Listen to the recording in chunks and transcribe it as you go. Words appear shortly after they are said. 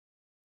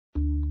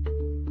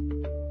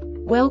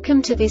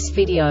Welcome to this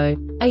video.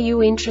 Are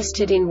you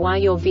interested in why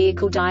your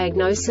vehicle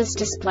diagnosis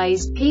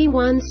displays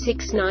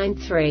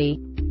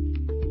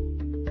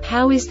P1693?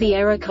 How is the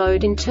error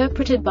code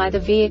interpreted by the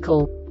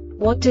vehicle?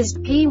 What does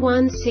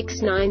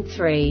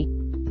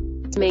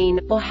P1693 mean,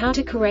 or how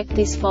to correct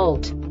this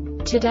fault?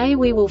 Today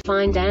we will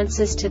find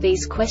answers to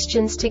these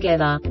questions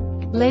together.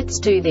 Let's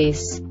do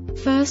this.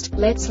 First,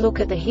 let's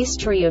look at the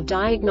history of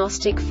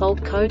diagnostic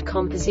fault code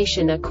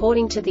composition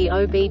according to the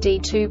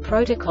OBD2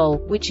 protocol,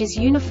 which is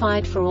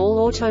unified for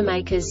all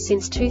automakers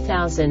since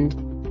 2000.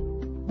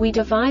 We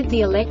divide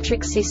the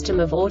electric system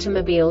of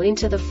automobile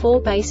into the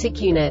four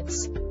basic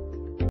units: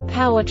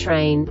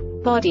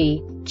 powertrain,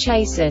 body,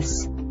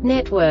 chassis,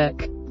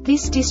 network.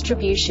 This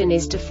distribution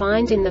is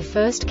defined in the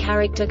first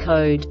character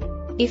code.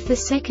 If the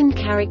second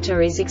character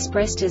is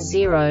expressed as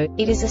 0,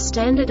 it is a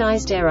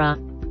standardized error.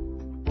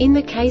 In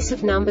the case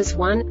of numbers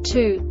 1,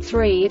 2,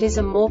 3, it is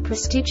a more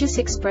prestigious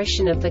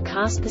expression of the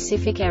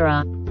car-specific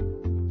error.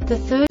 The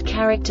third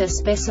character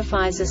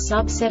specifies a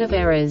subset of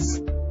errors.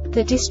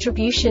 The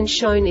distribution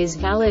shown is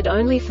valid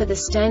only for the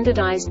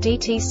standardized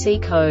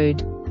DTC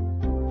code.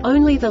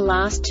 Only the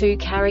last two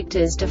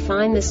characters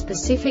define the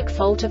specific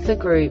fault of the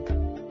group.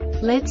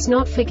 Let's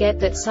not forget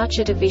that such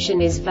a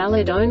division is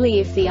valid only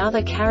if the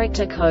other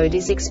character code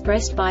is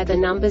expressed by the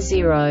number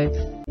 0.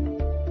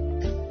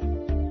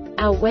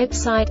 Our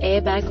website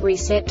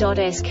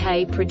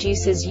airbagreset.sk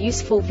produces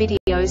useful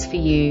videos for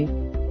you.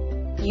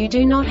 You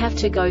do not have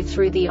to go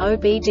through the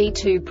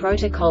OBD2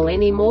 protocol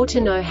anymore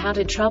to know how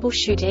to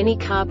troubleshoot any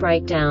car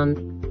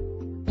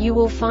breakdown. You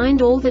will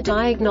find all the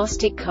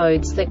diagnostic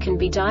codes that can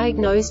be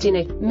diagnosed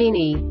in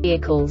mini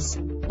vehicles.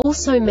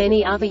 Also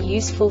many other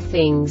useful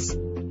things.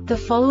 The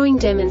following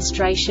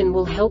demonstration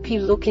will help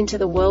you look into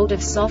the world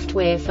of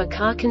software for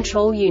car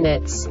control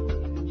units.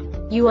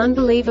 You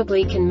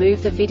unbelievably can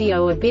move the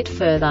video a bit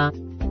further.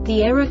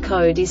 The error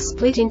code is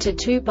split into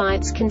 2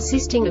 bytes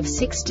consisting of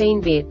 16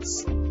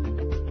 bits.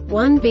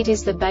 1 bit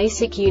is the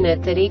basic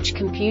unit that each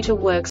computer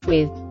works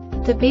with.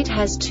 The bit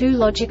has 2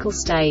 logical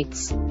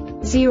states: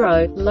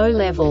 0, low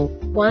level,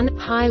 1,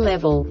 high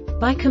level.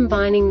 By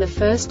combining the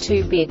first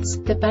 2 bits,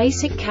 the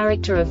basic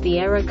character of the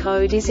error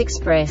code is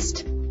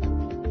expressed.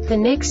 The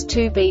next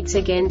 2 beats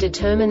again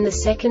determine the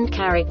second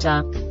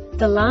character.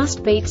 The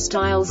last beat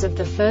styles of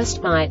the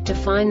first byte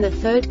define the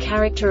third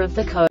character of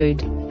the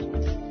code.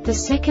 The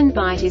second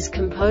byte is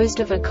composed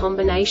of a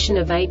combination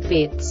of 8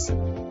 bits.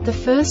 The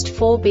first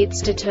 4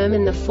 bits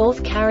determine the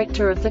fourth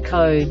character of the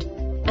code.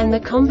 And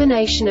the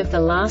combination of the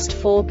last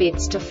 4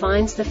 bits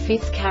defines the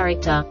fifth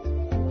character.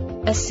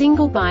 A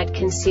single byte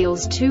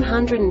conceals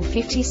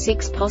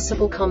 256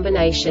 possible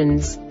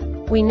combinations.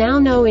 We now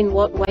know in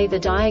what way the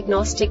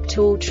diagnostic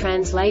tool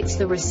translates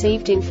the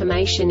received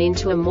information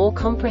into a more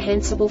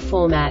comprehensible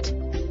format.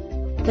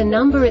 The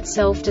number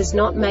itself does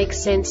not make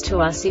sense to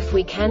us if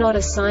we cannot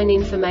assign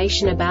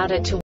information about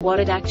it to what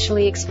it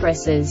actually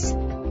expresses.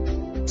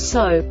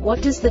 So,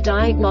 what does the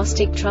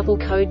Diagnostic Trouble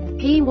Code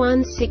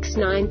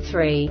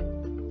P1693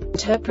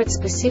 interpret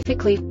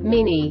specifically for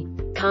mini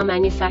car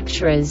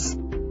manufacturers?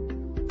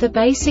 The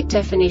basic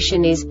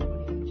definition is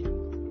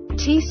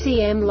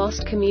TCM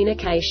Lost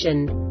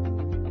Communication.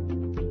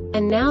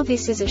 And now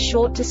this is a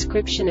short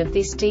description of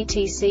this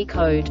DTC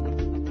code.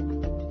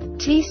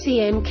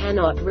 TCM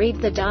cannot read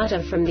the data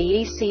from the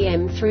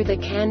ECM through the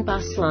CAN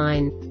bus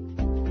line.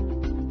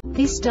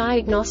 This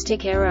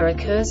diagnostic error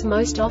occurs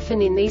most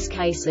often in these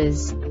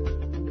cases: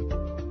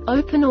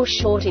 open or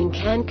short in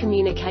CAN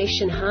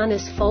communication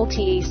harness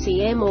faulty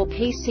ECM or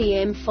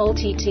PCM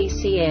Faulty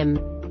TCM.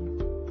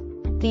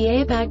 The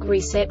Airbag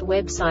Reset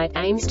website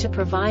aims to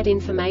provide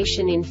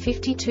information in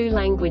 52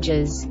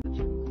 languages.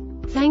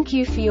 Thank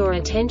you for your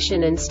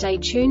attention and stay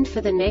tuned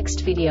for the next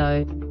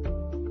video.